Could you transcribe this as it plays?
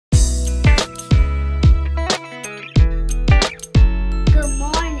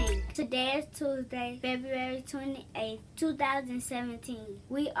Today is Tuesday, February 28th, 2017.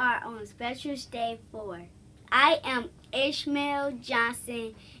 We are on Special Day 4. I am Ishmael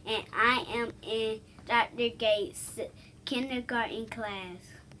Johnson, and I am in Dr. Gates' kindergarten class.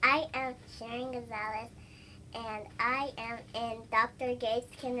 I am Sharon Gonzalez, and I am in Dr.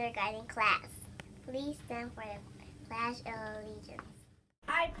 Gates' kindergarten class. Please stand for the Pledge of Allegiance.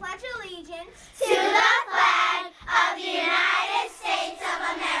 I pledge allegiance to the flag of the United States of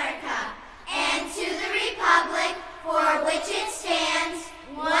America and to the republic for which it stands,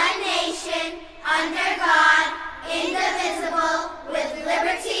 one nation, under God, indivisible, with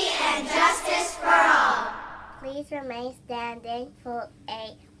liberty and justice for all. Please remain standing for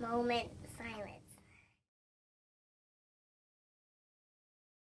a moment of silence.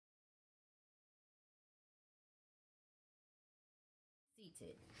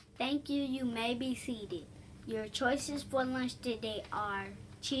 Seated. Thank you. You may be seated. Your choices for lunch today are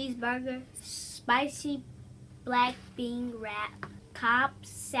cheeseburger, spicy black bean wrap, Cobb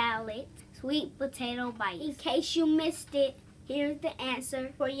salad, sweet potato bites. In case you missed it, here's the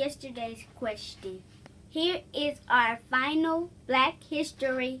answer for yesterday's question. Here is our final Black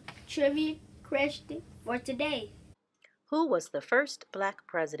History trivia question for today. Who was the first Black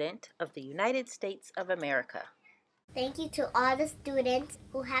president of the United States of America? Thank you to all the students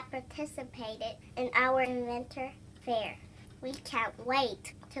who have participated in our Inventor Fair. We can't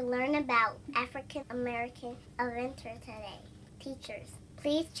wait to learn about African American inventor today. Teachers,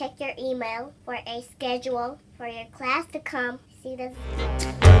 please check your email for a schedule for your class to come see the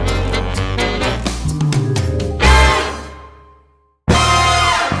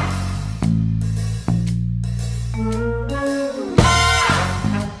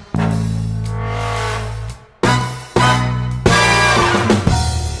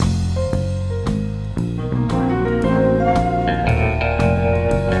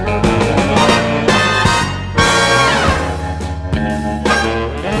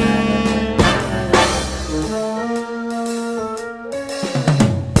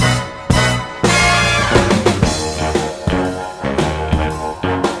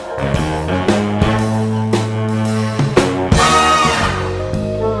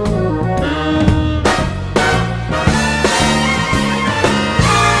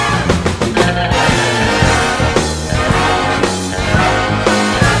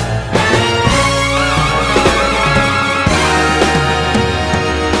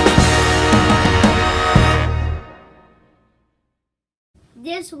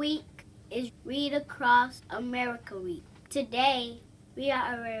This week is Read Across America Week. Today, we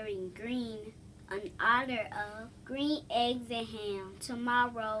are wearing green in honor of green eggs and ham.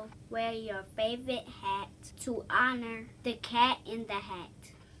 Tomorrow, wear your favorite hat to honor the cat in the hat.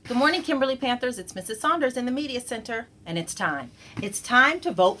 Good morning, Kimberly Panthers. It's Mrs. Saunders in the Media Center, and it's time. It's time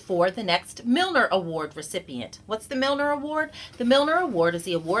to vote for the next Milner Award recipient. What's the Milner Award? The Milner Award is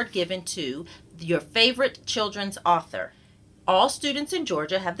the award given to your favorite children's author. All students in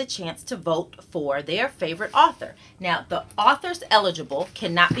Georgia have the chance to vote for their favorite author. Now, the authors eligible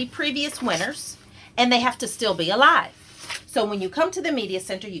cannot be previous winners, and they have to still be alive. So when you come to the Media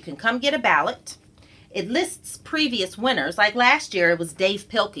Center, you can come get a ballot. It lists previous winners. Like last year, it was Dave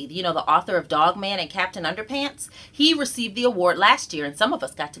Pilkey, you know, the author of Dog Man and Captain Underpants. He received the award last year, and some of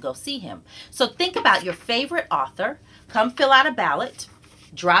us got to go see him. So think about your favorite author. Come fill out a ballot.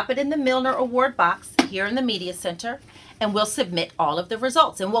 Drop it in the Milner Award box here in the Media Center, and we'll submit all of the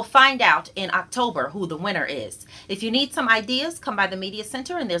results, and we'll find out in October who the winner is. If you need some ideas, come by the Media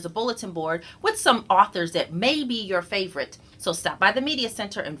Center, and there's a bulletin board with some authors that may be your favorite. So stop by the Media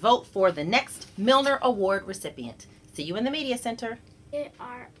Center and vote for the next Milner Award recipient. See you in the Media Center. Here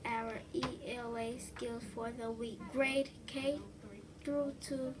are our ELA skills for the week. Grade K through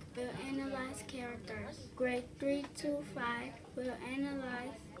 2 will analyze characters. Grade 3 to 5 will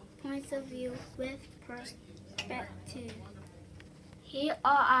analyze points of view with perspective. Here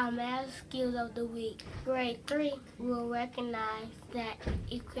are our math skills of the week. Grade 3 will recognize that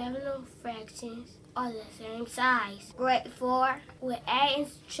equivalent fractions are the same size. Grade 4 will add and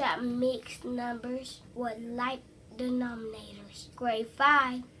subtract mixed numbers with like denominators. Grade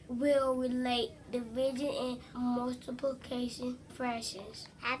 5 will relate division and multiplication fractions.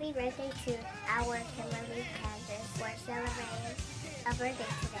 Happy birthday to our Kimberly Panthers for celebrating a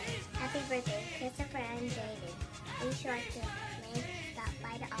birthday today. Happy birthday, Christopher and David. Be sure to stop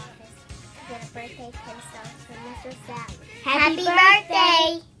by the office to get a birthday pencil from Mr. Sally. Happy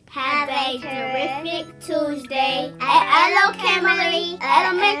birthday! Have a terrific Tuesday at APSKimberly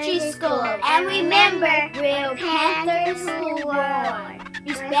Elementary School. And remember, real Panthers who roar.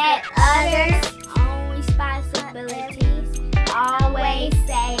 Respect others.